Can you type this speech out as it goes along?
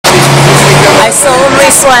solemnly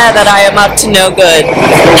swear that I am up to no good.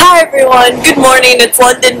 Hi everyone, good morning, it's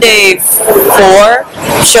London Day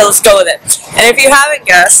 4. Sure, let's go with it. And if you haven't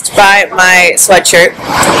guessed by my sweatshirt,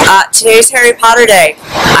 today's Harry Potter Day.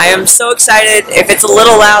 I am so excited. If it's a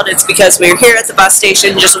little loud, it's because we're here at the bus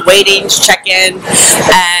station just waiting to check in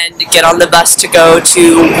and get on the bus to go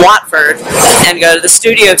to Watford and go to the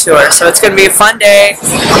studio tour. So it's going to be a fun day.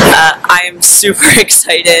 I am super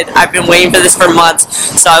excited. I've been waiting for this for months,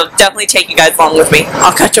 so I'll definitely take you guys along with me.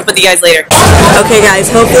 I'll catch up with you guys later. Okay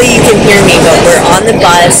guys, hopefully you can hear me, but we're on the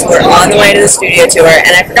bus, we're on the way to the studio tour,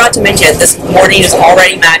 and I forgot to mention this morning is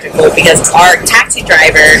already magical because our taxi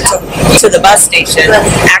driver to the bus station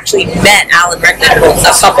actually met Alan Rickman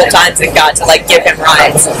a couple times and got to give him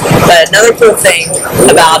rides. But another cool thing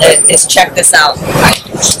about it is check this out.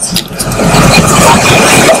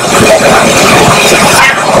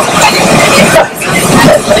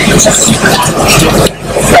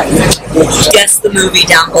 Guess the movie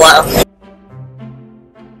down below.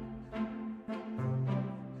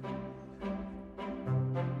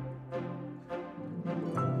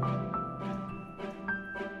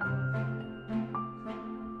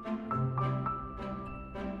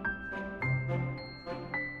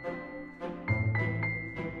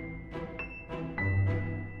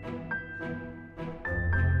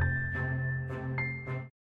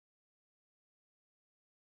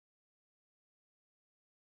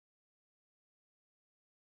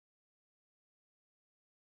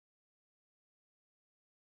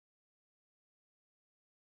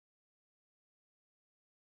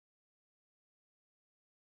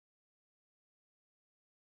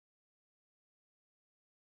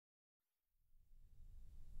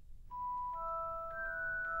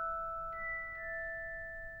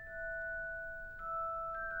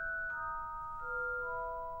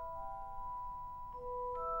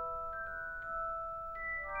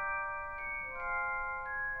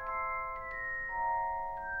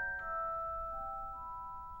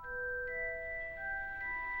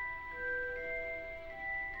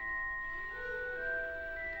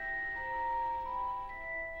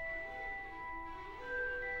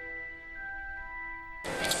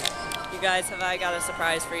 You guys, have I got a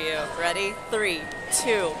surprise for you? Ready? 3,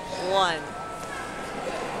 2, 1.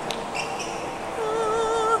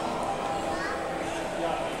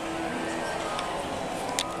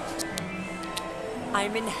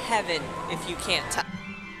 I'm in heaven, if you can't tell.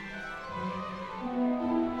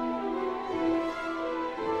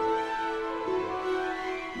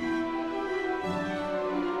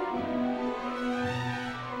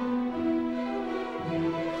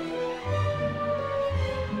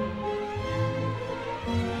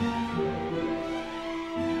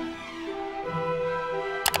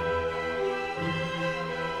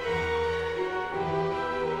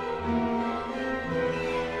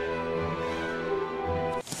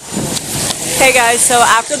 Hey guys, so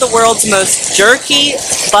after the world's most jerky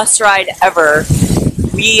bus ride ever,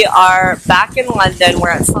 we are back in London.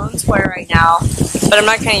 We're at Sloane Square right now, but I'm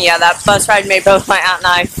not kidding. Yeah, that bus ride made both my aunt and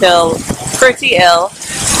I feel pretty ill.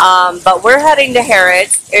 But we're heading to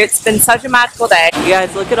Harrods. It's been such a magical day. You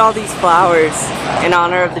guys, look at all these flowers in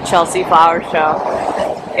honor of the Chelsea Flower Show.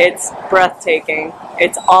 It's breathtaking.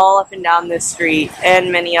 It's all up and down this street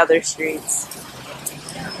and many other streets.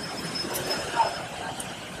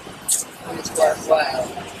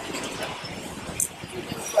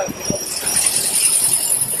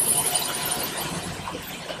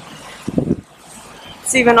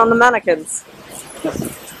 It's even on the mannequins.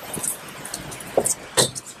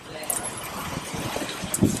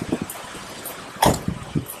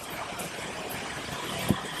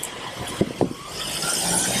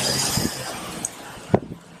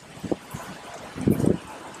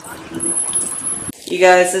 You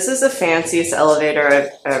guys, this is the fanciest elevator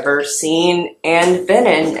I've ever seen and been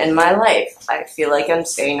in my life. I feel like I'm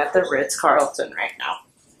staying at the Ritz-Carlton right now.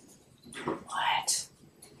 What?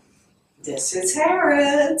 This is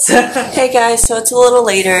Harrods. Hey guys, so it's a little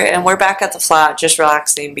later and we're back at the flat just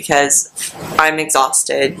relaxing because I'm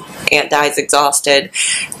exhausted. Aunt Di's exhausted.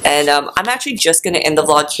 And I'm actually just going to end the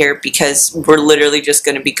vlog here because we're literally just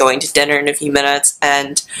going to be going to dinner in a few minutes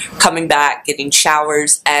and coming back, getting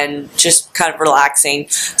showers, and just kind of relaxing.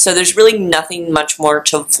 So there's really nothing much more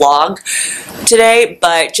to vlog today,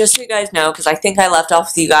 but just so you guys know, because I think I left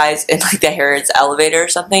off with you guys in the Harrods elevator or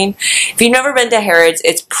something. If you've never been to Harrods,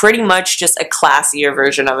 it's pretty much just a classier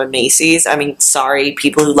version of a Macy's. I mean, sorry,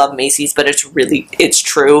 people who love Macy's, but it's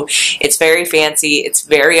true. It's very fancy. It's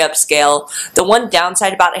very upscale. The one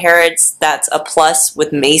downside about Harrods that's a plus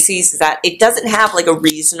with Macy's is that it doesn't have a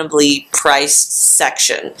reasonably priced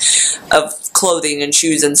section of clothing and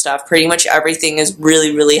shoes and stuff. Pretty much everything is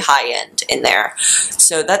really, really high end. in there.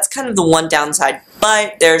 So that's kind of the one downside,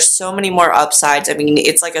 but there's so many more upsides. I mean,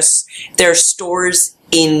 it's like there are stores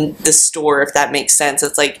in the store, if that makes sense.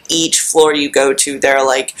 It's like each floor you go to, there are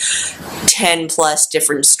like 10 plus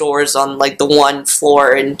different stores on like the one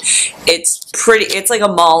floor, and it's like a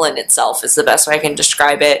mall in itself is the best way I can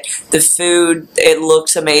describe it. The food, it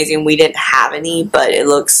looks amazing. We didn't have any, but it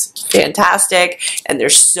looks fantastic, and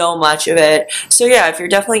there's so much of it. So yeah, if you're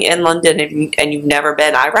definitely in London and you've never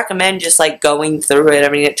been, I recommend just like going through it. I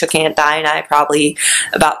mean, it took Aunt Di and I probably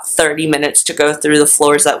about 30 minutes to go through the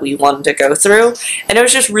floors that we wanted to go through, and it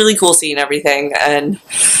was just really cool seeing everything, and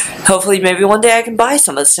hopefully maybe one day I can buy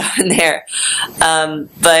some of the stuff in there.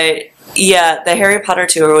 But yeah, the Harry Potter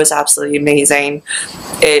tour was absolutely amazing.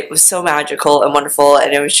 It was so magical and wonderful,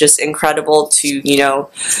 and it was just incredible to, you know,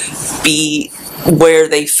 be where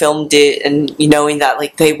they filmed it, and knowing that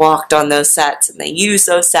like they walked on those sets and they used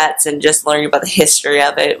those sets, and just learning about the history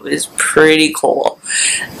of it was pretty cool.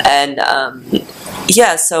 And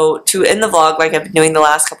yeah, so to end the vlog like I've been doing the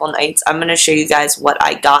last couple nights, I'm going to show you guys what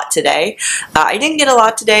I got today. I didn't get a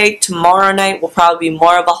lot today. Tomorrow night will probably be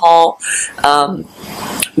more of a haul,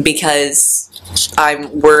 because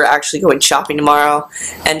we're actually going shopping tomorrow.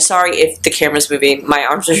 And sorry if the camera's moving, my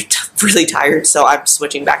arms are really tired, so I'm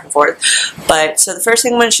switching back and forth. But so the first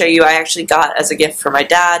thing I'm going to show you, I actually got as a gift for my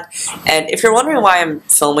dad. And if you're wondering why I'm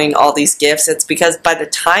filming all these gifts, it's because by the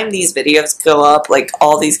time these videos go up, like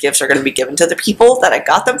all these gifts are going to be given to the people that I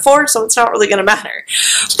got them for, so it's not really going to matter.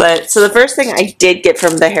 But so the first thing I did get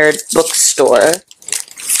from the Harrods bookstore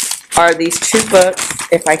are these two books,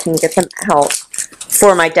 if I can get them out,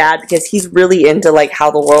 for my dad, because he's really into like how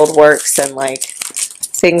the world works and like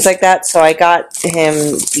things like that. So I got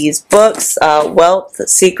him these books, Wealth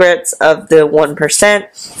Secrets of the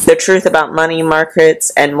 1%, The Truth About Money, Markets,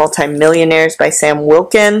 and Multimillionaires by Sam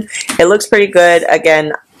Wilkin. It looks pretty good.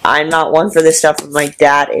 Again, I'm not one for this stuff, but my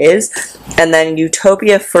dad is. And then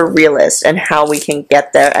Utopia for Realists and How We Can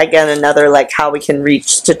Get There. Again, another like how we can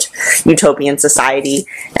reach to utopian society.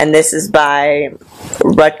 And this is by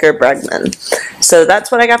Rutger Bregman. So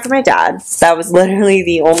that's what I got for my dad. That was literally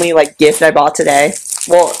the only like gift I bought today.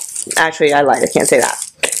 Well, actually I lied, I can't say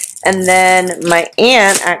that. And then my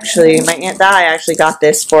Aunt Di actually got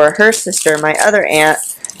this for her sister, my other aunt,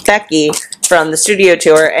 Becky, from the studio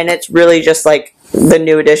tour. And it's really just like the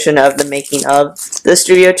new edition of the making of the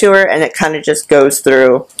studio tour, and it kind of just goes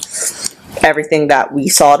through everything that we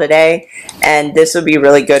saw today. And this would be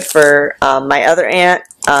really good for my other aunt,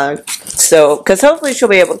 so because hopefully she'll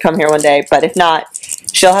be able to come here one day, but if not,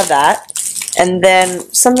 she'll have that. And then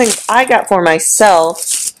something I got for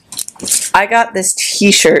myself, I got this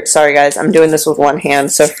t-shirt. Sorry guys, I'm doing this with one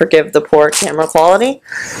hand, so forgive the poor camera quality.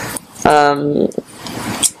 I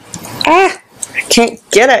can't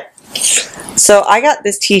get it. So I got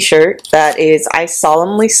this t-shirt that is I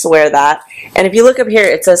Solemnly Swear That, and if you look up here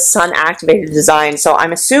it says sun activated design, so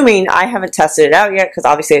I'm assuming, I haven't tested it out yet because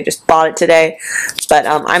obviously I just bought it today, but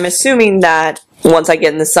I'm assuming that once I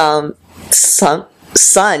get in the sun,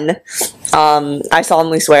 I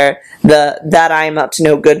solemnly swear that I am up to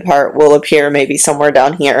no good part will appear maybe somewhere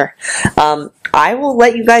down here. I will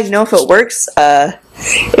let you guys know if it works.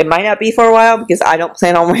 It might not be for a while because I don't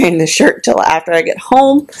plan on wearing this shirt till after I get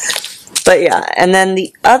home. But yeah, and then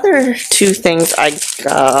the other two things I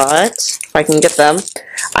got, if I can get them,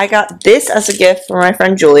 I got this as a gift for my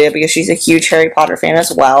friend Julia because she's a huge Harry Potter fan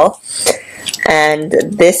as well. And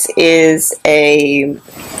this is a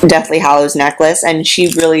Deathly Hallows necklace, and she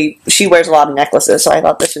wears a lot of necklaces, so I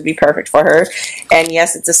thought this would be perfect for her. And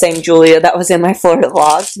yes, it's the same Julia that was in my Florida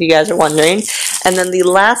vlog, if you guys are wondering. And then the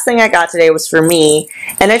last thing I got today was for me,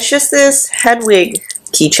 and it's just this Hedwig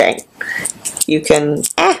keychain. You can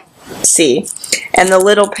see. And the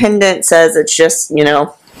little pendant says it's just, you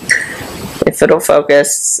know, if it'll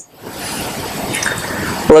focus.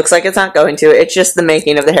 Looks like it's not going to. It's just the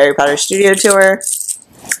making of the Harry Potter studio tour.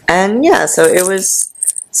 And yeah, so it was,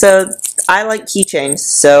 so I like keychains,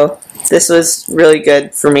 so this was really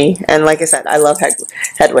good for me. And like I said, I love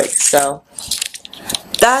Hedwig, so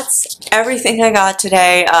that's everything I got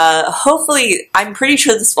today. Hopefully, I'm pretty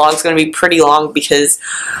sure this vlog is going to be pretty long because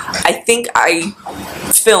I think I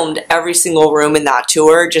filmed every single room in that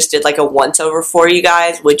tour, just did like a once over for you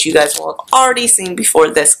guys, which you guys will have already seen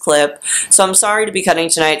before this clip. So I'm sorry to be cutting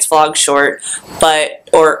tonight's vlog short,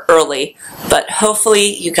 or early, but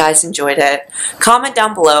hopefully you guys enjoyed it. Comment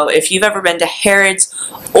down below if you've ever been to Harrods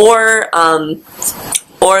or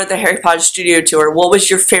the Harry Potter studio tour. What was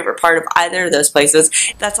your favorite part of either of those places?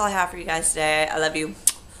 That's all I have for you guys today. I love you.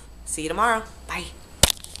 See you tomorrow. Bye.